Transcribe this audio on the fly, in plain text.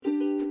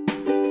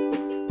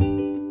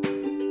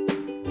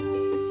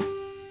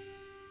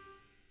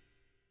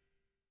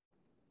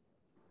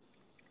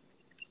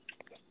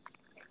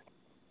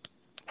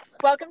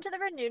Welcome to the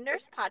Renewed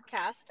Nurse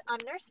Podcast. I'm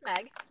Nurse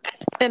Meg.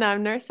 And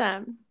I'm Nurse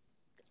M.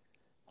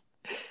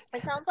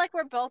 It sounds like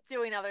we're both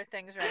doing other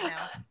things right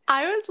now.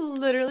 I was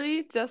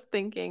literally just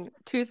thinking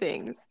two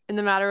things in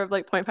the matter of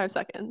like 0.5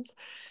 seconds.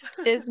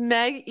 Is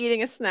Meg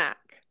eating a snack?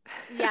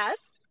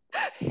 Yes,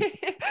 and,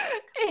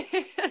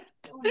 100%.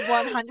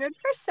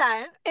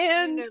 You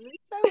and know me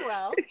so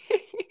well.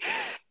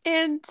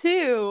 and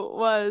two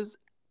was,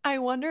 I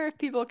wonder if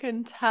people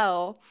can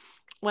tell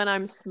when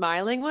I'm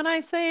smiling when I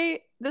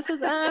say this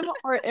is M,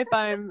 or if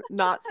I'm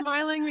not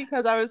smiling,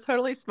 because I was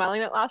totally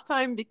smiling it last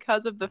time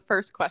because of the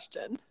first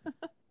question.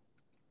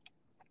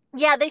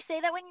 Yeah, they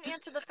say that when you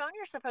answer the phone,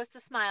 you're supposed to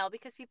smile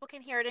because people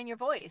can hear it in your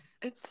voice.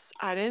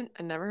 I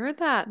never heard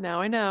that. Now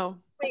I know.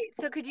 Wait,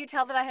 so could you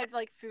tell that I had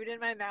like food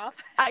in my mouth?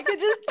 I could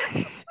just,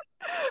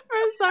 for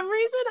some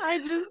reason,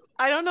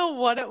 I don't know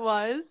what it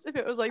was, if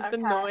it was like the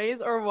Okay.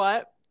 noise or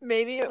what.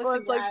 Maybe it Listen,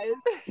 was like, guys,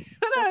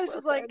 but I just was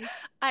just like, listen.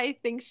 I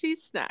think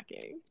she's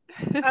snacking.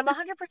 I'm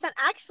 100%.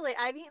 Actually,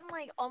 I've eaten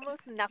like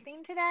almost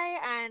nothing today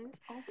and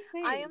All the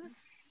I am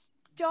same.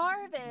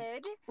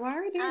 starved. Why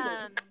are we doing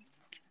this?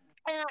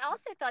 And I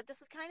also thought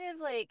this is kind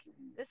of like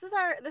this is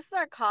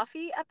our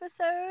coffee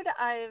episode.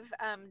 I've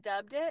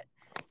dubbed it.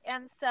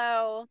 And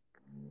so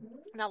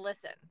now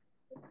listen,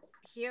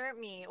 hear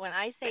me when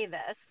I say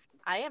this.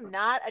 I am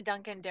not a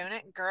Dunkin'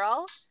 Donut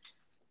girl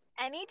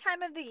any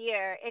time of the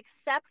year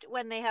except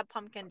when they have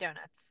pumpkin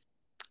donuts.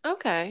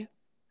 Okay. I'm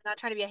not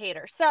trying to be a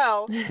hater.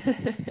 So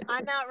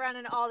I'm out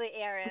running all the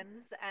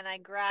errands and I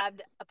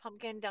grabbed a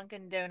pumpkin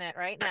Dunkin' Donut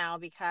right now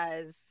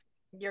because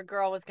your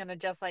girl was gonna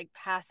just like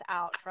pass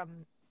out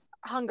from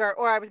hunger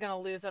or I was gonna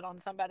lose it on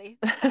somebody.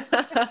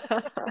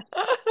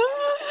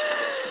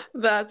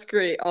 That's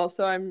great.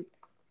 Also, I'm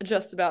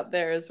just about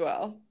there as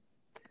well.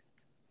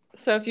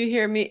 So if you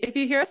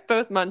hear us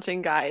both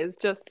munching, guys,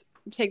 just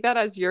take that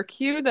as your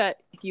cue that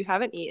if you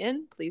haven't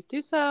eaten, please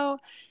do so.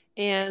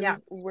 And Yeah.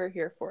 we're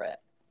here for it.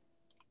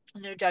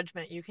 No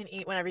judgment. You can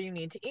eat whenever you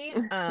need to eat.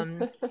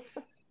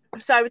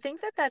 So I would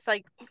think that that's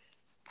like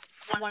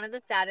one of the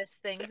saddest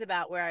things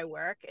about where I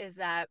work is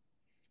that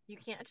you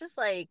can't just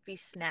like be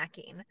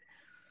snacking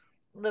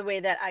the way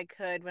that I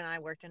could when I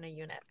worked in a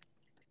unit.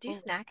 Do you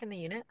snack in the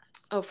unit?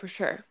 Oh, for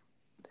sure.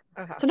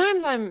 Okay.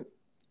 Sometimes I'm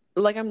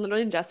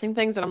literally ingesting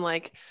things and I'm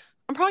like,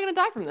 I'm probably gonna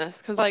die from this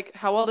because like,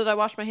 how well did I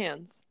wash my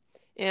hands?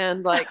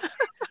 And like,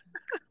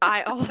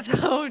 I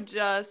also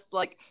just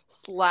like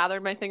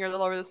slathered my fingers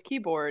all over this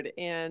keyboard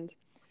and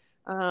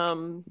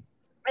um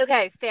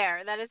Okay,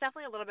 fair. That is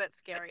definitely a little bit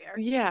scarier.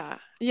 yeah.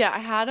 I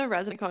had a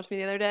resident come up to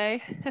me the other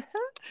day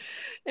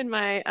in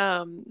my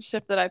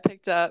shift that I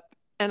picked up,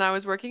 and I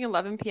was working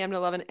 11 p.m. to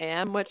 11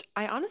 a.m., which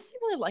I honestly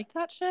really liked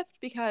that shift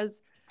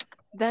because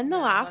then the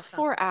No, last that's not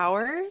 4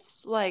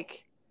 hours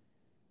like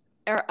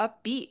are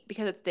upbeat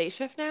because it's day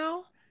shift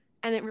now,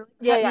 and it really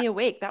Yeah, kept yeah. me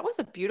awake. That was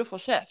a beautiful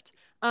shift.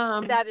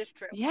 That is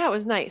true. Yeah, it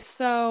was nice.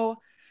 So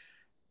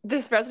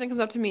this resident comes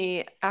up to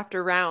me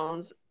after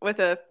rounds with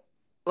a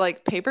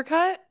like paper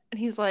cut, and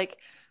he's like,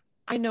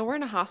 I know we're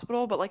in a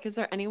hospital, but like, is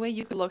there any way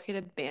you could locate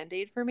a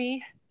Band-Aid for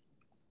me?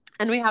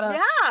 And we had a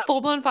Yeah.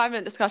 full-blown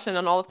 5-minute discussion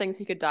on all the things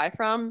he could die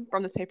from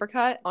this paper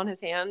cut on his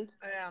hand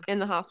Yeah. in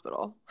the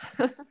hospital.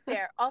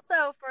 Fair.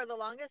 Also, for the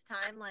longest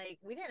time, like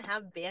we didn't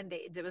have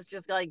band-aids. It was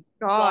just like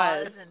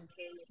God. gauze and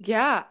tape.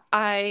 Yeah,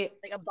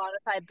 Like a bona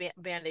fide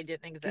band-aid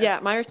didn't yeah,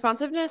 exist. my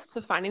responsiveness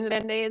to finding the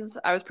Band-Aids,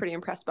 I was pretty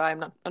impressed by.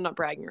 I'm not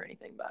bragging or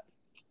anything, but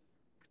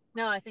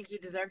No, I think you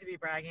deserve to be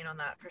bragging on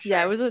that for yeah,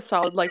 it sure. was a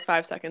solid like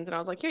 5 seconds, and I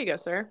was like, here you go,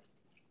 sir.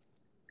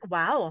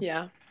 Wow.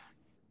 Yeah,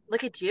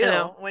 Look at I you.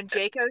 know. When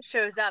Jaco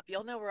shows up,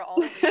 you'll know where all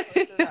the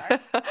resources are.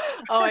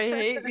 Oh, I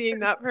hate being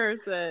that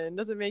person.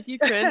 Does it make you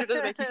cringe or does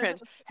it make you cringe?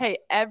 Hey,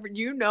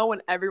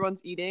 when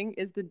everyone's eating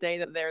is the day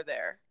that they're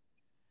there.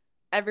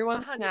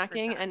 Everyone's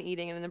snacking 100%. and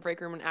eating in the break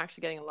room and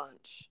actually getting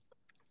lunch.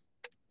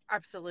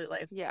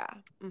 Absolutely. Yeah.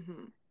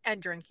 Mm-hmm. And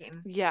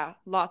drinking. Yeah.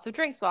 Lots of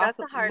drinks. That's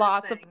the hardest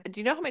Lots of. thing. Do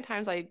you know how many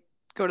times I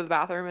go to the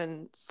bathroom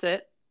and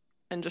sit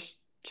and just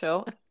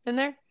chill in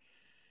there?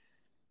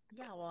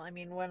 Yeah, well, I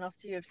mean, when else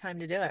do you have time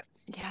to do it?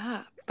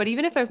 Yeah. But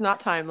even if there's not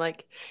time,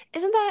 like,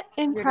 isn't that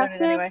You're doing it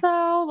impressive anyway.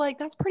 though? Like,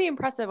 that's pretty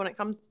impressive when it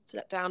comes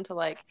down to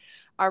like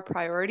our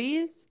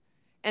priorities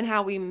and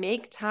how we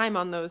make time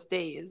on those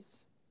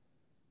days.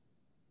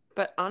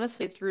 But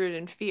honestly, it's rooted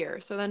in fear.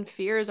 So then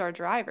fear is our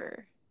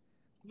driver.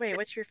 Wait,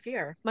 what's your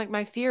fear? Like,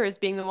 my fear is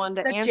being the one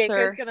to That Jaco's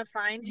answer. gonna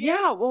find you?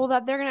 Yeah, well,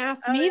 that they're going to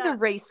ask Oh me the yeah.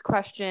 race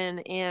question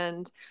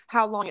and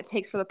how long it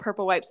takes for the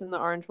purple wipes and the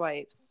orange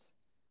wipes.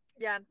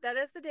 Yeah, that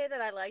is the day that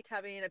I liked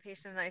having a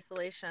patient in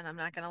isolation. I'm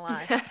not gonna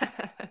lie.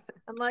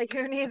 I'm like,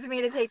 who needs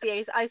me to take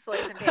the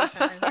isolation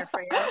patient? I'm here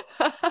for you.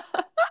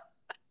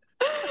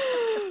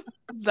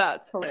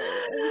 That's hilarious.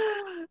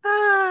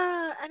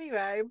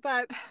 Anyway,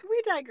 but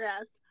we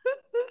digress.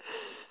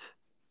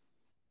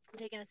 I'm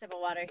taking a sip of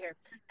water here.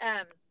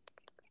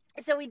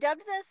 So we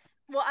dubbed this.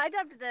 Well, I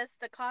dubbed this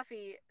the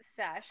coffee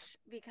sesh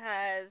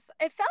because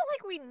it felt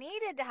like we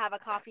needed to have a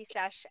coffee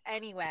sesh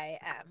anyway.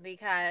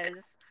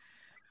 Because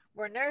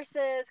we're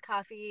nurses,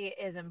 coffee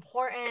is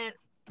important.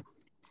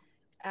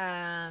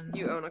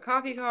 You own a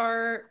coffee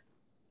cart.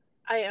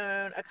 I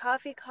own a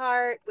coffee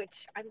cart,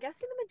 which I'm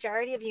guessing the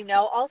majority of you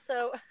know.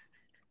 Also,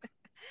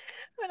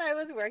 when I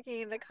was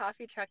working in the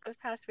coffee truck this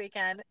past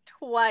weekend,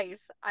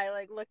 twice I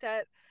like looked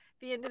at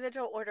the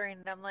individual ordering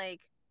and I'm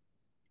like,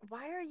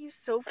 why are you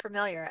so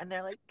familiar? And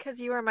they're like, because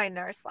you were my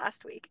nurse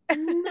last week.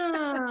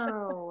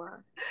 No.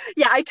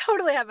 Yeah, I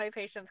totally have my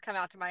patients come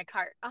out to my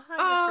cart 100%,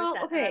 Oh,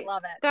 and I okay.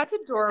 love it. That's I'm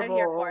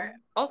here for adorable. it.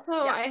 Also,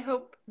 Yeah. I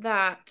hope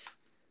that,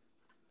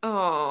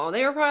 oh,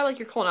 they were probably like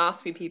your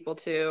colonoscopy people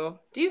too.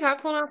 Do you have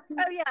colonoscopy?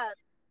 Oh yeah.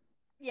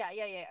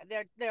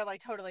 Yeah. They're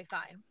like totally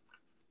fine.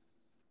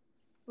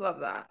 Love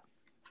that.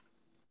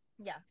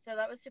 Yeah. So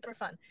that was super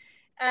fun.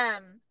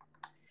 Um,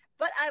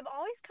 but I'm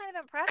always kind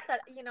of impressed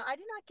that, I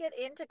did not get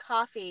into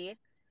coffee,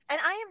 and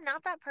I am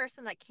not that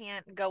person that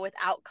can't go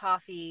without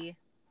coffee,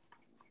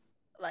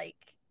 like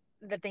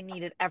that they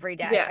need it every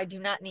day. Yeah. I do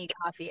not need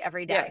coffee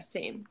every Yeah, day.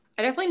 same.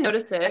 I definitely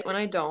notice I it when just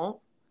I don't,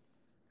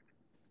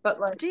 but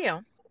like, do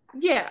you?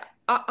 yeah,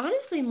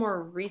 honestly,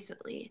 more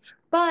recently.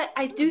 But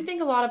I do Hmm.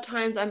 think a lot of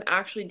times I'm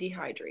actually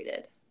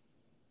dehydrated.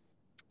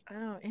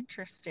 Oh,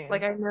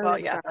 Like interesting. I Well,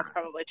 noticed yeah, that. that's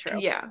probably true.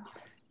 Yeah,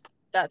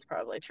 That's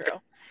probably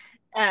true.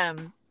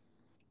 Um,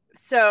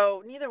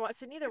 so neither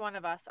one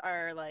of us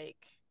are like,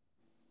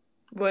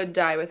 would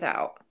die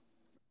without.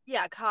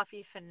 yeah,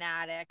 coffee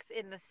fanatics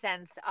in the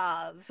sense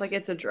of Like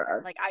it's a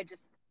drug. like I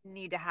just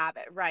need to have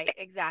it. Right,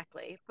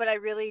 exactly. But I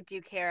really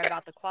do care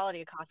about the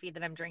quality of coffee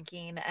that I'm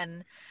drinking.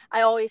 And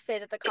I always say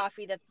that the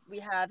coffee that we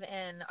have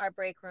in our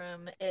break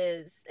room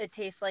it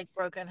tastes like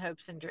broken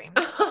hopes and dreams.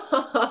 and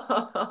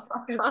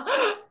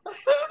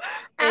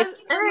It's and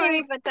free,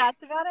 like but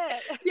that's about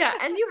it. yeah,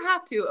 and you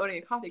have to owning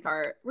a coffee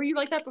cart. Were you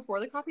like that before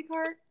the coffee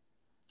cart?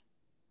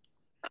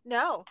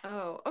 No,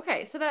 Oh,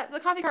 okay. So that the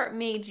coffee cart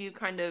made you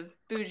kind of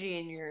bougie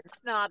in your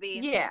snobby.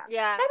 yeah.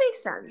 Yeah, That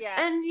makes sense. yeah,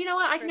 And you know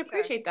what? I for can sure.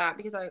 appreciate that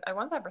because I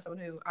want that for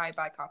someone who I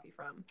buy coffee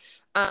from.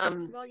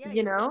 Well, yeah,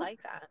 You you would know?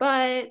 like that.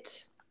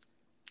 But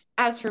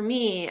as for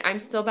me, I'm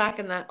still back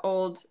in that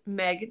old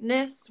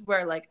Megness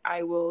where like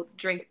I will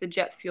drink the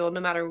jet fuel no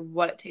matter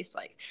what it tastes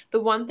like. The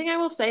one thing I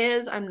will say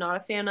is I'm not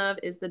a fan of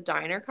is the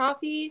diner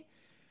coffee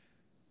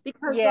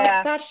because like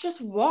Yeah, that's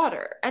just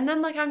water. And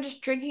then like I'm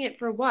just drinking it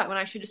for what when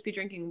I should just be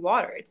drinking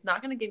water. It's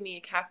not going to give me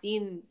a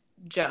caffeine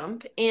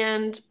jump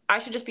and I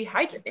should just be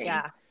hydrating.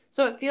 yeah.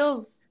 So it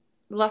feels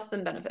less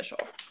than beneficial.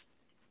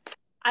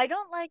 I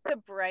don't like the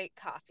bright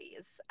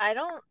coffees. I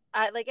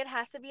like it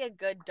has to be a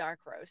good dark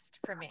roast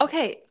for me.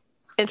 Okay,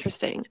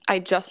 interesting. I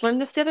just learned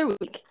this the other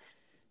week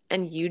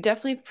and you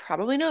definitely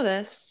probably know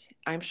this.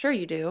 I'm sure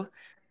you do.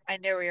 I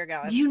know where you're Do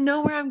going. you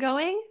know where I'm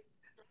going?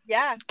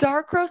 Yeah.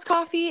 Dark roast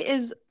coffee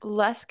is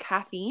less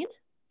caffeine.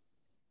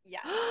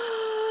 Yes.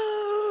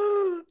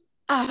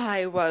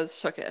 I was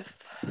shooketh.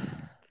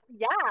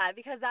 Yeah,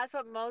 because that's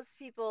what most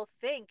people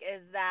think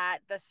is that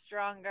the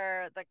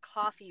stronger the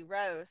coffee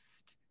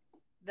roast,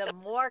 the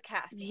more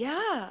caffeine.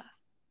 Yeah.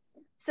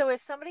 So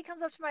if somebody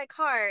comes up to my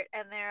cart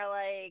and they're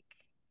like,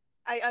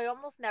 I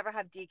almost never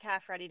have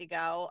decaf ready to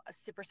go.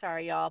 Super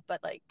sorry, y'all,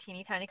 but like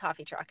teeny tiny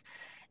coffee truck.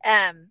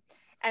 Um,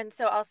 and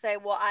so I'll say,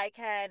 well, I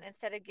can,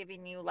 instead of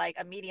giving you like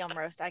a medium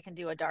roast, I can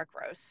do a dark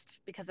roast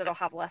because it'll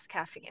have less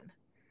caffeine.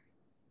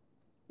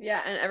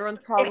 Yeah, and everyone's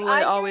If probably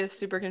I drink, always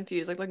super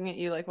confused, like looking at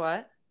you like,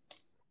 what?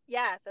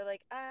 yeah, they're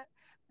like,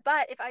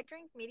 but if I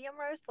drink medium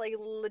roast, like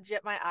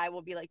legit, my eye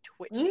will be like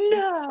twitchy,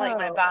 like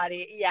my No.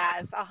 body.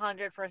 Yes,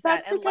 100%.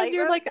 That's And because light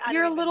roast, I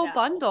you're don't a even little know.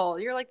 bundle.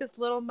 You're like this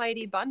little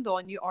mighty bundle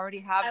and you already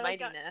have I like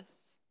don't.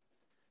 mightiness.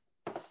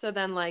 So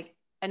then like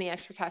any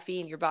extra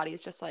caffeine, your body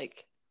is just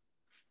like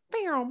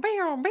bam,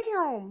 bam,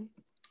 bam.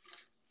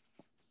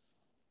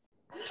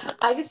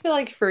 I just feel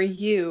like for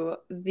you,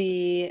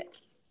 the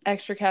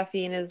extra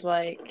caffeine is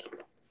like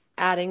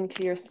adding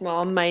to your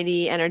small,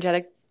 mighty,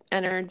 energetic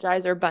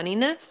energizer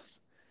bunniness.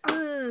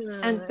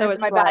 And so And so it's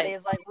my body like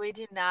is like, we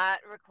do not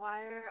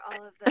require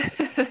all of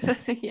this.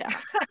 yeah.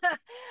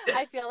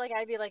 I feel like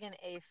I'd be like an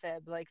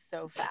AFib, like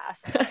so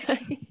fast.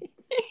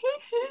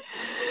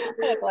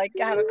 I'd like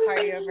have a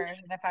cardio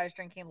version if I was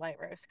drinking light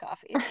roast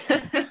coffee.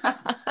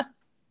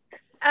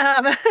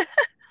 Um,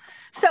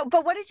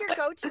 but what is your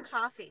go-to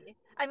coffee?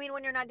 I mean,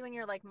 when you're not doing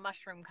your like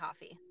mushroom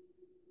coffee,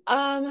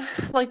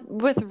 like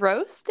with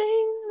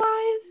roasting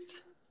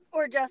wise?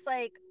 or just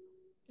like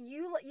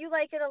you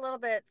like it a little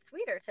bit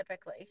sweeter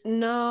typically.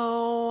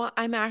 No,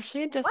 I'm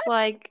actually just What?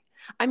 like,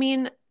 I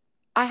mean,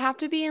 I have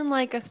to be in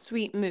like a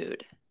sweet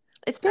mood.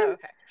 It's Oh, been,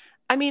 okay.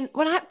 I mean,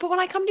 when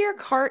I come to your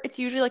cart, it's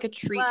usually like a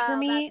treat for Well,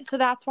 me. So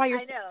that's why I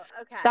know.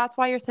 Okay, that's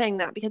why you're saying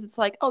that because it's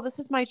like, oh, this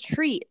is my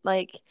treat.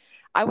 Like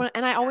I want,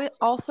 and I gotcha.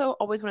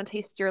 always want to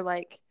taste your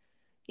like,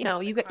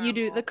 The you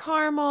do the caramel.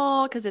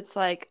 caramel because it's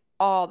like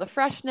all the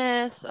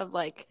freshness of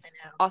like I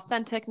know.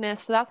 authenticness.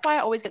 So that's why I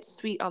always get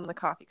sweet on the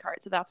coffee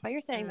cart. So that's why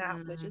you're saying that,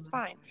 which is Mm.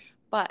 fine.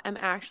 But I'm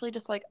actually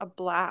just like a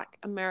black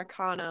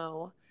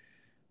Americano,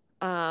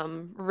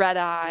 red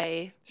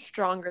eye,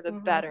 stronger the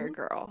better Mm-hmm.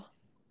 girl.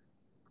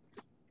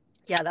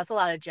 Yeah, that's a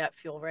lot of jet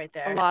fuel right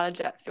A there. lot of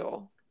jet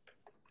fuel.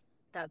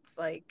 That's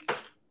like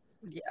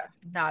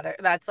Yeah,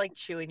 that's like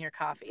chewing your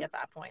coffee at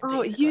that point,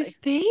 Oh, you basically.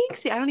 think?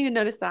 See, I don't even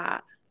notice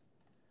that.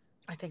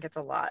 I think it's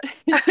a lot.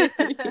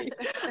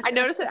 I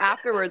notice it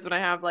afterwards when I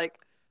have like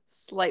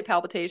slight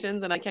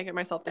palpitations and I can't get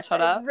myself to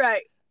shut up.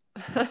 Right.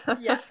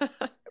 Yeah.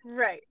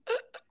 Right.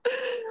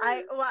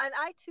 And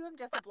I too am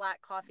just a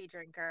black coffee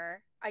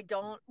drinker. I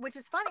don't, which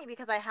is funny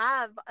because I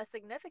have a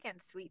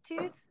significant sweet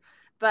tooth,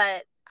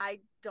 but I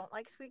don't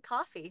like sweet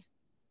coffee.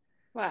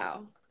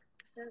 Wow.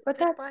 So But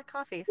just that, black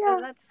coffee. So yeah,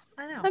 that's,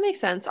 I know. that makes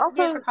sense. Yay for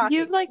Also,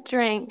 you've coffee. like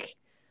drank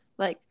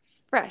like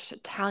fresh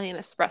Italian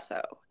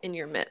espresso in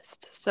your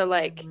midst. So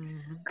like,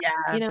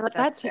 Yeah, you know,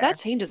 that's that fair.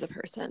 changes a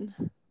person.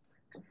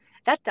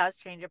 That does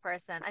change a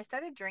person. I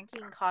started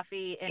drinking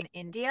coffee in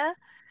India.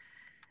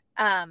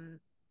 Um,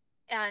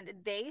 and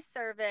they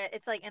serve it,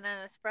 it's like in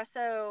an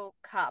espresso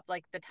cup,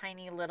 like the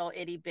tiny little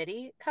itty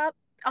bitty cup.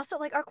 Also,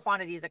 like our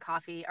quantities of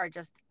coffee are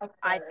just,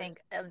 I Absurd. think,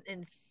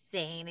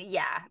 insane.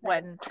 Yeah,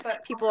 Right. when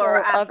But people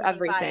are also of asking me if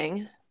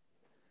everything.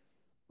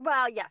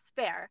 well, yes,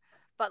 fair,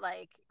 but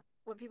like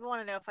when people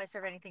want to know if I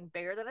serve anything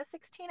bigger than a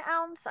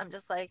 16-ounce, I'm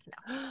just like,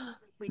 no,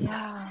 we do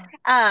not.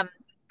 Yeah.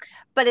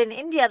 But in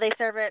India, they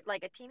serve it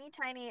like a teeny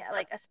tiny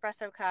like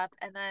espresso cup,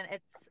 and then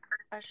it's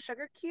a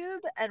sugar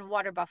cube and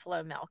water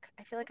buffalo milk.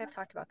 I feel like I've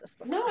talked about this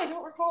No, before. I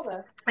don't recall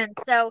this. And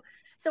so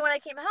when I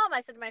came home,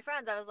 I said to my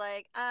friends, I was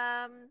like,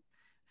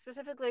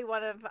 specifically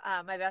one of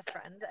my best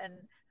friends, and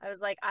I was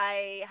like,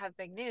 I have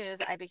big news.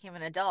 I became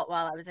an adult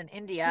while I was in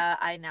India.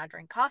 I now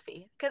drink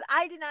coffee because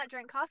I did not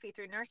drink coffee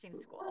through nursing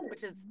school,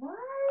 which is What?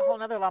 a whole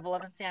nother level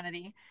of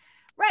insanity.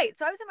 Right.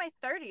 So I was in my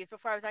 30s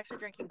before I was actually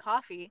drinking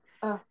coffee,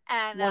 Oh,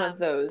 and one of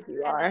those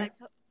you and then are.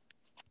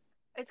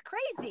 it's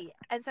crazy.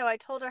 And so I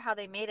told her how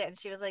they made it, and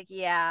she was like,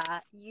 "Yeah,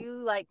 you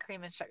like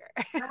cream and sugar,"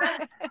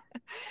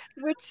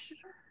 which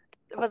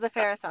was a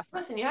fair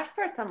assessment. Listen, you have to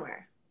start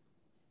somewhere.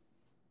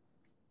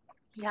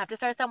 You have to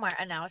start somewhere,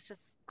 and now it's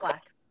just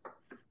black.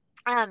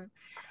 Um,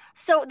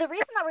 so the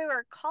reason that we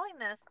were calling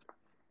this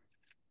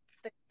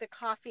the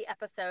coffee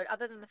episode,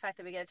 other than the fact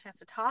that we get a chance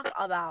to talk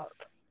about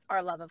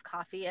our love of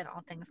coffee and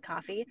all things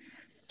coffee,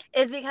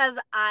 is because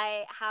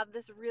I have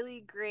this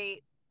really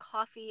great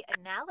coffee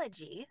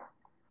analogy,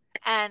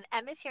 and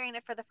Emma's hearing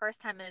it for the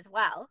first time as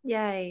well.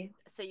 Yay.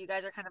 So you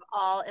guys are kind of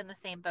all in the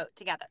same boat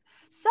together.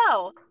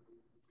 So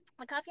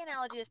the coffee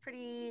analogy is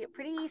pretty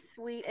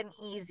sweet and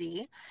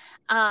easy,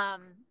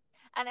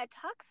 and it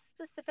talks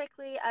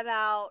specifically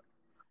about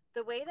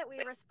the way that we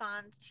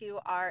respond to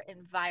our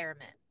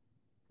environment.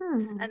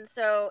 Hmm. And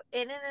so,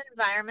 in an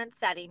environment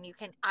setting, you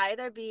can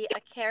either be a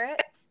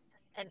carrot,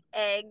 an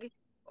egg,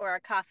 or a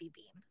coffee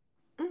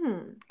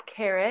bean.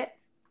 Carrot,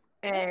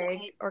 Isn't egg,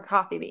 it? or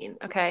coffee bean.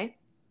 Okay.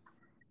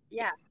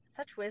 Yeah,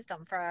 such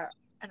wisdom for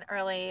an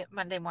early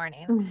Monday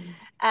morning.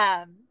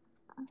 Mm. Um,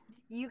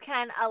 you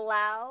can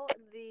allow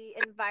the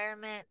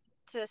environment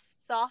to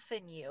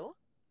soften you,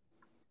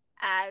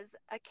 as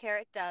a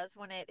carrot does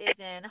when it is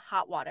in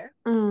hot water.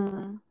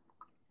 Mm.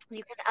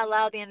 You can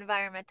allow the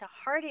environment to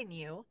harden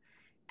you,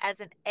 as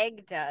an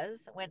egg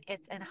does when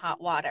it's in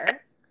hot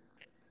water.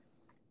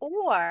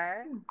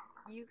 Or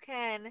you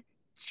can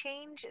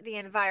change the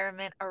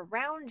environment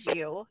around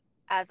you,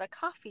 as a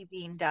coffee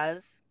bean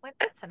does when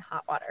it's in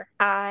hot water.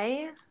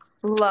 I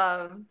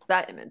love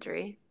that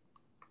imagery.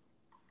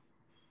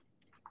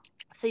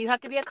 So you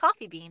have to be a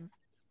coffee bean.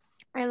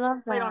 I love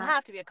Well, you don't that.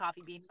 have to be a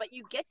coffee bean, but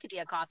you get to be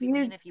a coffee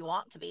bean You, if you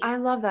want to be. I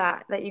love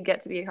that you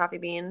get to be a coffee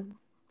bean.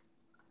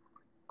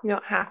 You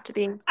don't have to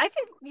be. I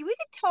think you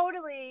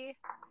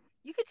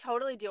could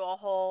totally do a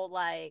whole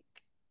like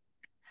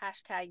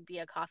hashtag be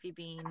a coffee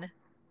bean.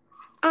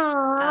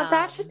 Aw,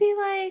 that should be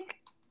like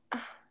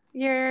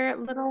your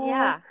little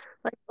Yeah,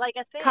 like like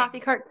a coffee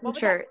thing. cart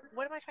shirt,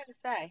 What am I trying to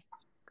say?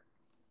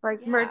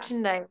 like Yeah,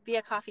 merchandise. be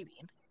a coffee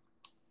bean,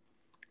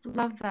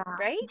 Love that.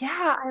 right?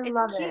 Yeah, I It's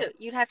love it. cute.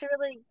 You'd have to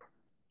really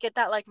get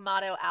that like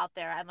motto out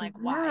there and like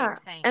why Yeah. you're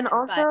saying And it,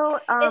 but also,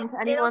 it to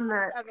it anyone opens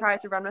that tries everything.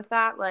 to run with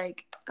that,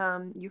 like,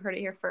 you heard it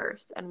here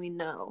first, and we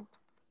know.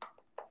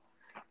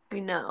 We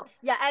know.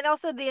 Yeah, and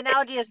also the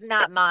analogy is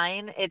not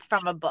mine, it's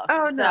from a book,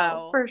 Oh no,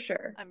 so for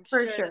sure. I'm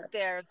For sure sure. that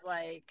there's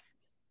like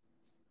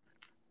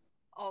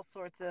all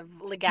sorts of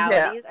Yeah.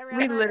 legalities We around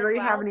that as literally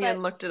well, haven't but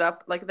even looked it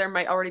up. Like, there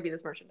might already be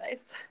this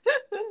merchandise.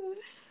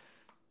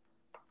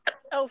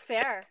 oh,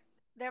 fair,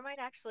 there might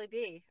actually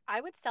be. I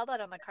would sell that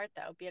on the cart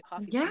though, be a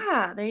coffee bean.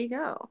 Yeah, there you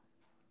go.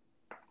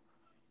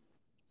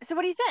 So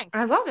what do you think?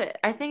 I love it.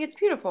 I think it's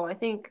beautiful. I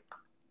think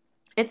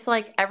it's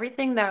like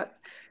everything that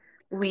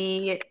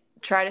we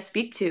try to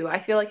speak to. I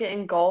feel like it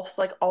engulfs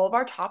like all of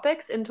our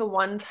topics into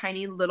one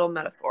tiny little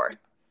metaphor.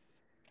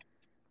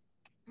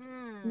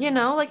 You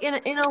know, like in a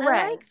I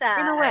way. like In a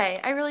that. way.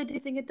 I really do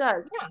think it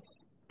does. Yeah.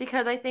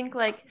 Because I think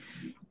like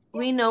Yeah.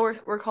 we know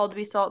we're called to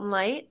be salt and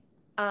light.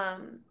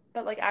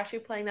 But like actually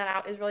playing that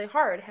out is really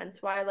hard.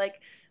 Hence why like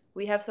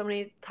we have so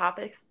many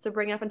topics to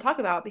bring up and talk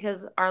about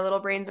because our little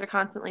brains are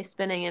constantly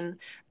spinning in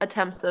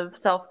attempts of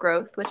self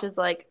growth, which is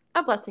like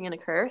a blessing and a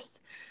curse.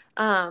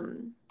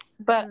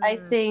 But I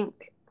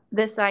think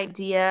this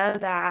idea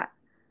that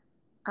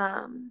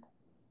um,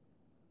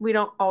 we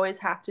don't always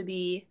have to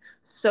be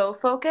so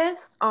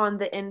focused on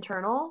the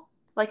internal.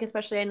 Like,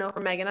 especially I know for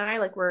Meg and I,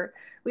 like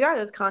we are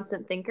those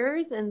constant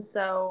thinkers. And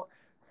so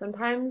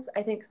sometimes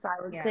I think Yeah.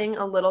 silencing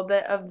a little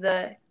bit of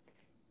the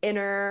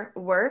inner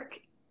work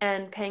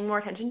and paying more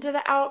attention to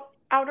the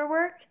outer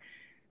work,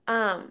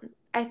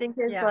 I think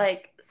is Yeah.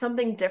 like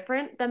something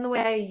different than the way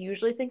I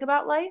usually think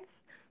about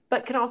life,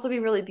 but can also be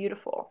really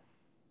beautiful.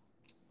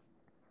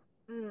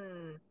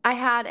 Mm, I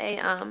had a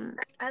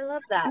I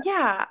love that.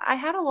 yeah, I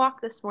had a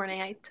walk this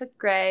morning. I took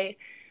Gray.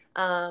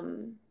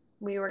 Um,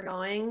 we were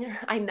going.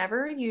 I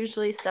never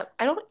usually step.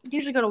 I don't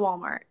usually go to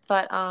Walmart,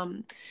 but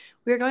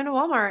we were going to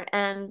Walmart,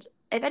 and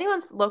if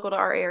anyone's local to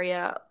our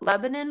area,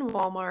 Lebanon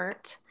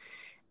Walmart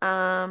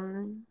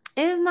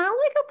is not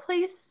like a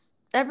place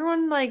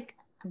everyone like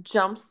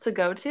jumps to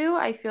go to.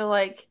 I feel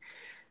like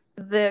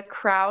the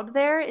crowd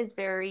there is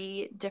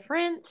very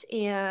different,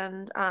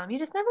 and you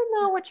just never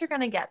know what you're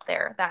gonna get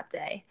there that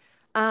day.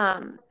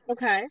 Um,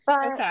 Okay.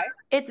 but Okay.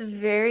 it's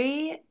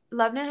very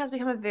Lebanon has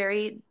become a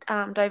very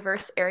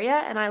diverse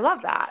area, and I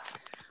love that.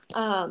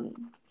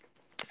 Um,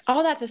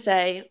 all that to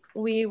say,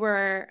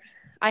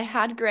 I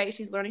had Gray.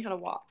 She's learning how to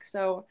walk,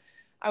 so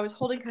I was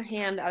holding her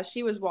hand as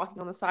she was walking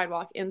on the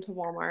sidewalk into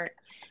Walmart,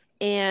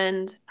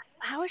 and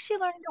How is she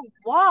learning to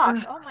walk?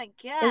 ugh, Oh my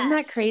isn't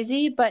that gosh.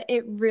 crazy? But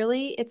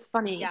it's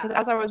funny because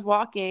as I Yes. was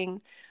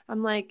walking,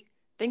 I'm like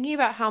thinking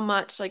about how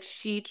much like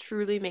she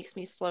truly makes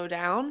me slow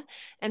down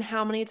and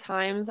how many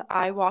times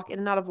I walk in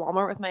and out of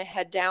Walmart with my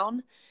head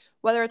down,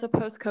 whether it's a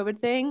post-COVID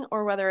thing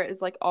or whether it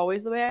is like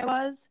always the way I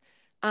was.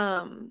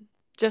 Um,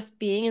 just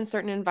being in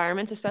certain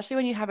environments, especially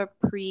when you have a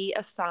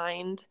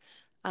pre-assigned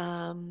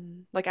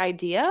like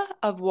idea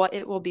of what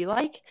it will be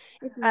like,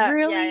 it's Yeah,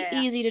 really yeah,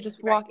 yeah. easy to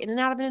just Right. walk in and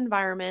out of an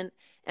environment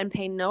and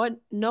pay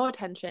no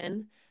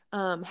attention.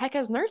 Heck,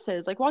 as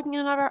nurses, like walking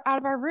in and out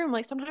of our room,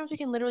 like sometimes we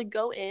can literally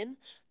go in,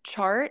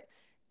 chart,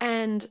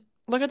 and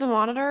look at the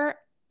monitor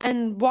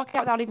and walk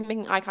out without even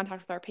making eye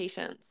contact with our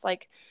patients.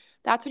 Like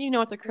that's when you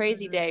know it's a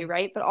crazy day, Mm,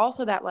 right? But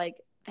also that like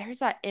there's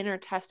that inner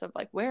test of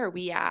like where are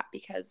we at,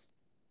 because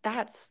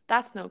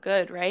that's no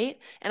good, right?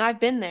 And I've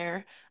been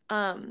there.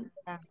 Um,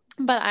 yeah.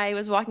 but I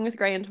was walking with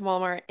Gray into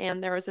Walmart,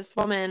 and there was this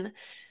woman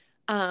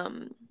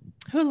um,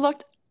 who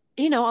looked,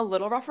 a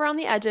little rough around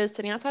the edges,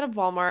 sitting outside of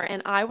Walmart,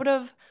 and I would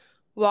have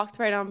walked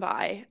right on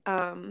by.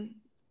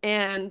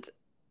 And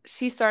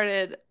she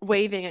started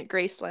waving at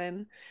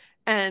Graceland,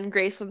 and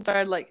Graceland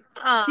started like,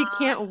 she Aw.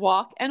 can't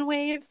walk and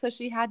wave, so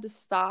she had to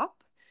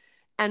stop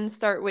and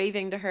start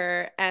waving to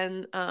her.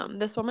 And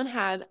this woman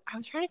I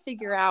was trying to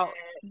figure out,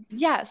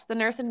 yes, the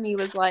nurse in me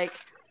was like,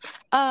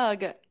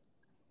 ugh,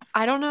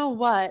 I don't know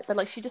what, but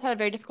like she just had a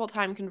very difficult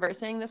time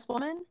conversing this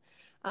woman.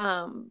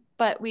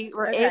 But we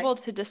were Okay. able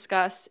to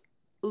discuss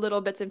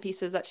little bits and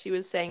pieces that she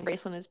was saying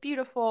Graceland is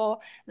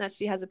beautiful and that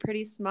she has a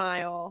pretty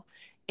smile.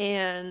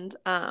 And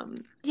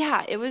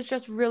yeah, it was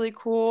just really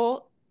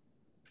cool,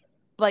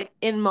 like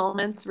in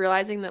moments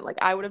realizing that like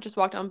I would have just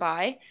walked on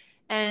by.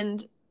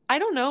 And I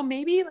don't know,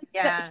 maybe like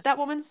Yeah. that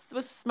woman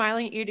was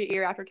smiling ear to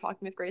ear after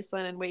talking with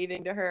Graceland and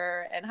waving to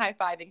her and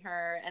high-fiving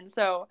her. And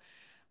so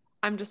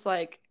I'm just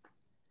like,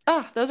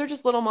 oh, those are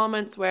just little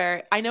moments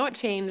where I know it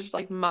changed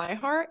like my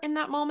heart in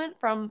that moment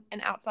from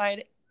an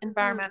outside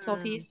environmental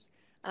Mm, piece.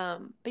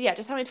 But yeah,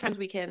 just how many times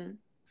we can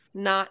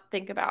not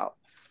think about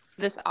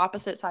this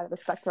opposite side of the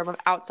spectrum of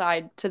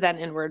outside to then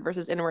inward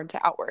versus inward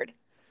to outward.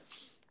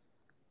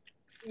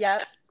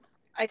 yep.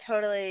 I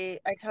totally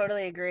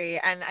agree.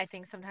 And I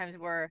think sometimes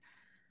we're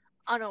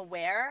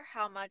unaware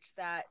how much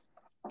that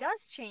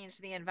does change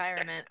the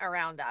environment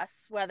around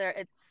us, whether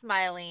it's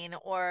smiling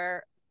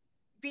or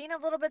being a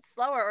little bit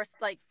slower, or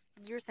like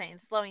you're saying,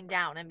 slowing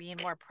down and being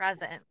more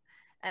present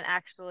and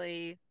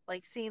actually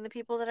like seeing the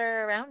people that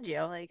are around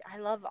you. Like I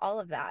love all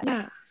of that.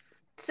 Yeah.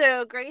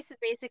 So Grace is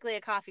basically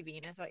a coffee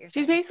bean, is what you're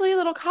She's saying. basically a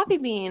little coffee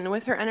bean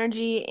with her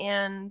energy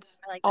and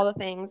I like all that. the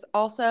things.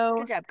 Also,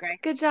 Good job, Gray.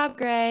 good job,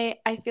 Gray.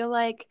 I feel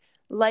like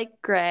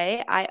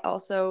Gray, I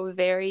also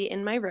vary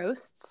in my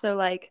roasts. So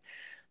like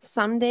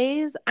some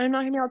days I'm not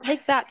gonna be able to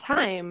take that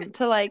time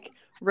to like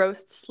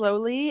roast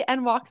slowly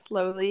and walk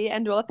slowly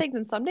and do all the things.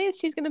 And some days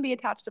she's gonna be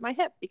attached to my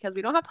hip because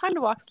we don't have time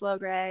to walk slow,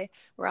 Gray.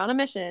 We're on a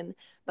mission.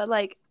 But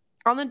like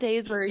on the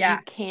days where you Yeah.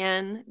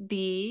 can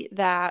be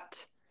that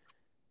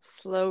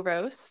slow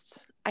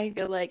roast, I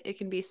feel like it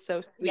can be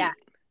so Yeah.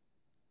 sweet.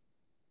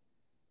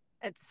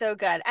 It's so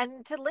good.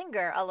 And to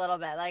linger a little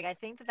bit. Like I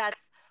think that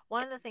that's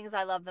one of the things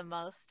I love the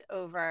most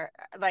over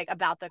like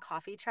about the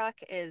coffee truck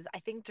is I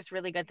think just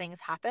really good things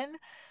happen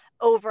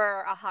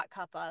over a hot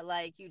cuppa.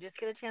 Like you just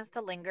get a chance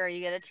to linger, you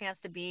get a chance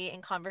to be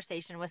in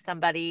conversation with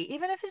somebody,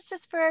 even if it's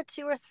just for a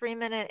 2 or 3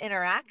 minute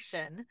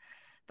interaction.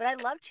 But I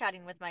love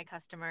chatting with my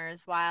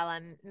customers while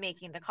I'm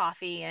making the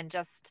coffee and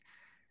just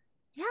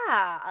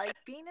yeah, like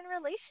being in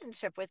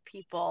relationship with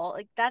people.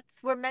 Like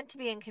that's we're meant to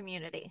be in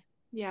community.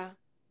 Yeah.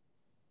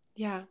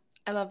 Yeah.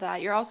 I love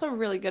that. You're also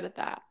really good at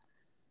that.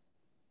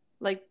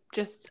 Like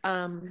just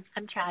I'm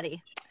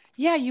chatty.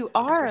 yeah, you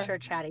I'm for are. sure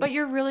chatty. But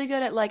you're really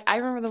good at like I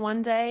remember the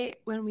one day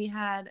when we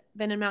had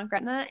been in Mount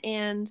Gretna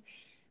and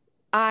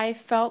I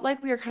felt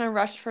like we were kind of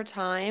rushed for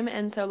time,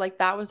 and so like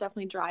that was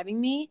definitely driving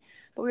me.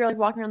 But we were like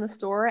walking around the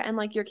store, and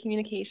like your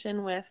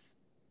communication with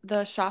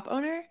the shop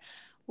owner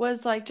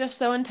was like just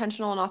so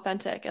intentional and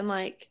authentic, and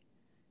like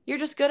you're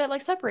just good at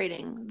like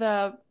separating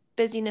the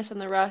busyness and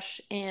the rush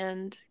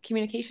and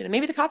communication. And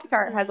maybe the coffee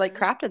cart has like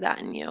Mm-hmm. crafted that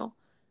in you.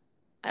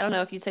 I don't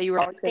know if you'd say you were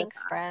always good at Thanks,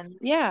 that. friends.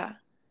 Yeah.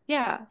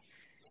 Yeah.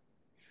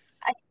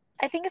 I,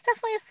 I think it's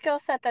definitely a skill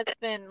set that's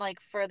been like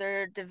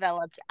further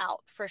developed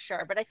out for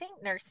sure. But I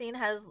think nursing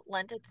has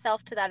lent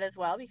itself to that as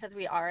well because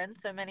we are in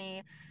so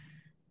many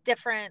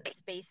different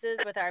spaces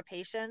with our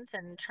patients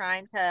and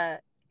trying to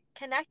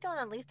connect on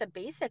at least a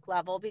basic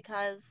level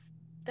because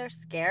they're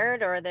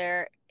scared or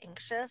they're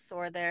anxious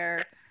or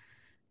they're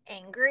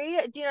angry.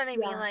 Do you know what I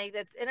mean? Yeah. Like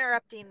it's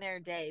interrupting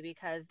their day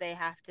because they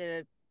have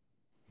to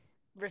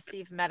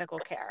receive medical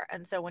care.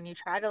 And so when you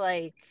try to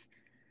like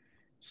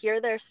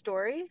hear their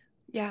story,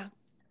 Yeah.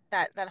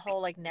 that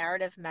whole like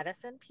narrative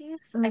medicine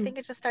piece, I Mm. think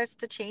it just starts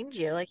to change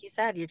you. Like you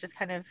said, you just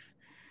kind of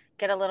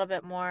get a little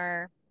bit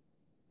more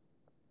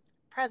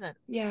present.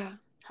 Yeah.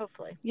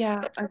 Hopefully.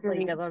 Yeah. Hopefully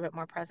you get Agreed. a little bit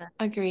more present.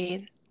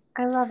 Agreed.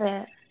 I love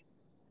it.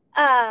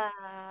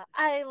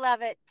 I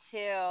love it too.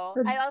 I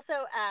Good. also,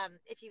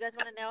 if you guys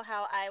want to know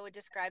how I would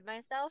describe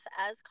myself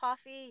as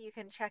coffee, you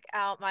can check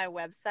out my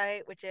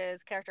website, which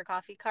is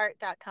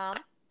charactercoffeecart.com.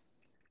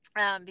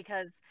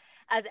 Because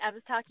as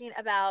Em's talking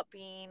about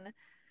being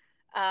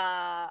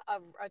a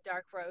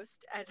dark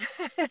roast and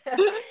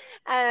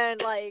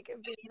and like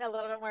being a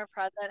little bit more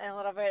present and a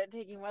little bit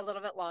taking a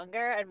little bit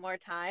longer and more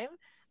time,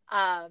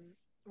 um,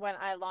 when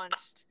I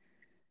launched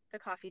the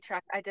coffee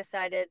truck, I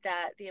decided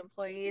that the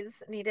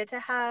employees needed to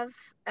have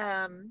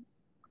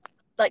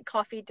like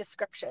coffee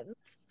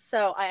descriptions.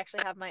 So I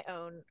actually have my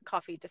own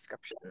coffee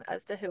description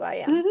as to who I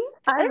am.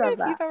 I I don't know love if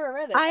you've that. ever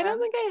read it I don't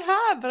though. think I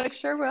have, but I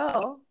sure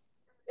will.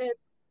 It's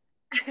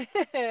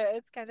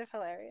it's kind of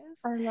hilarious.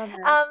 I love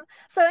it.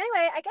 So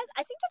anyway, I think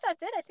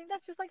that's it. I think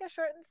that's just like a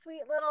short and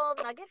sweet little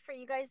nugget for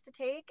you guys to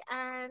take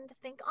and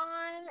think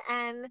on.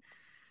 And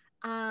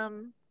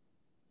um,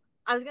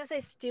 I was gonna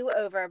say stew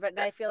over, but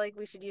I feel like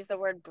we should use the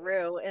word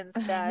brew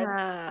instead.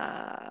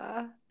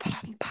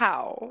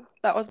 Pow.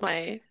 That was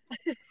my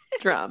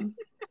drum.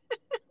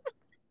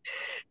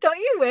 Don't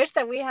you wish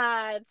that we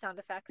had sound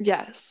effects?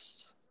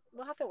 Yes.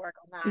 We'll have to work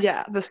on that.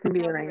 Yeah, this can be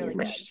That would be really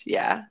good. arranged.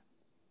 Yeah.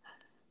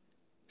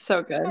 So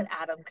I bet good.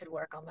 Adam could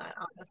work on that,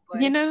 You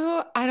honestly.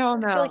 know, I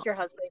don't I feel know. like your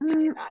husband could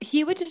do that.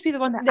 He would just be the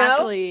one to No?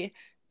 actually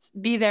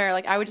be there.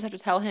 Like I would just have to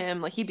tell him,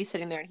 like he'd be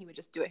sitting there and he would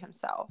just do it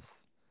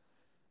himself.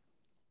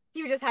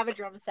 He would just have a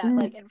drum set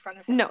like Mm, in front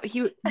of him. No,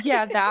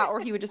 yeah, that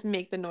or he would just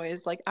make the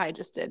noise like I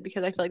just did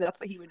because I feel like that's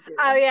what he would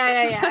Oh do.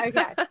 yeah.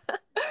 Okay.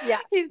 Yeah.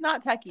 He's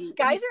not techie.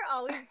 Guys are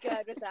always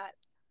good with that.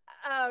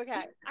 Oh, okay.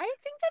 I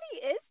think that he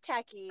is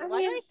techie. I Why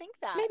do mean, I think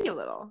that? maybe a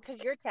little.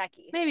 Because you're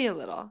techie. Maybe a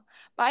little.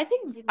 But I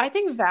think He's I more.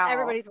 think Val,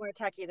 Everybody's more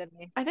techie than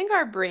me. I think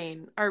our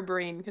brain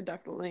could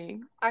definitely,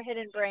 Our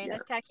hidden brain yeah.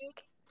 is techie.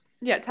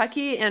 Yeah,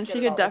 techie, He's and good she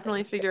with could all the definitely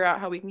things too. figure out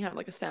how we can have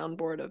like a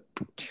soundboard of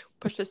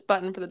push this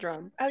button for the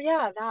drum. Oh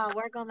yeah, Val,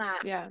 work on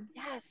that. Yeah.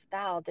 Yes,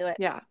 Val, do it.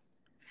 Yeah.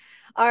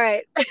 All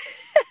right.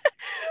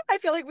 I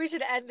feel like we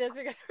should end this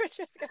because we're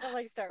just gonna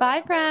like start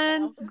Bye, rambling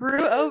now. friends.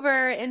 Brew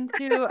over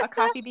into a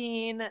coffee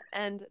bean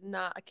and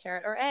not a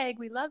carrot or egg.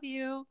 We love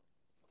you.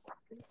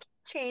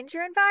 Change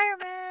your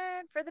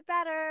environment for the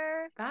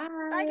better. Bye,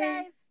 Bye.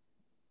 guys.